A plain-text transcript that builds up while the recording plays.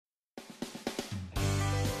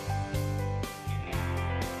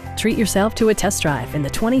Treat yourself to a test drive in the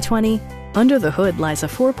 2020. Under the hood lies a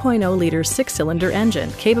 4.0-liter six-cylinder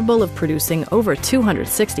engine capable of producing over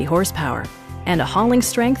 260 horsepower and a hauling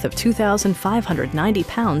strength of 2,590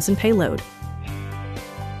 pounds in payload.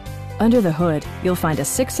 Under the hood, you'll find a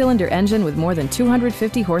six-cylinder engine with more than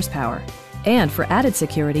 250 horsepower. And for added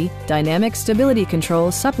security, dynamic stability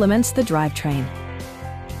control supplements the drivetrain.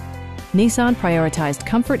 Nissan prioritized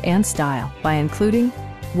comfort and style by including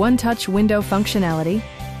one-touch window functionality,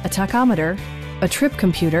 a tachometer, a trip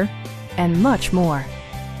computer, and much more.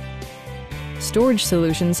 Storage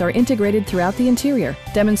solutions are integrated throughout the interior,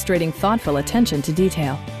 demonstrating thoughtful attention to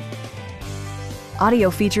detail. Audio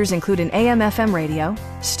features include an AM/FM radio,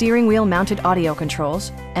 steering wheel mounted audio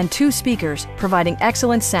controls, and 2 speakers providing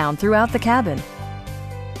excellent sound throughout the cabin.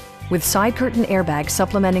 With side curtain airbags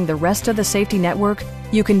supplementing the rest of the safety network,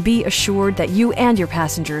 you can be assured that you and your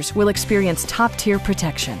passengers will experience top-tier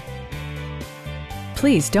protection.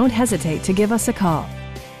 Please don't hesitate to give us a call.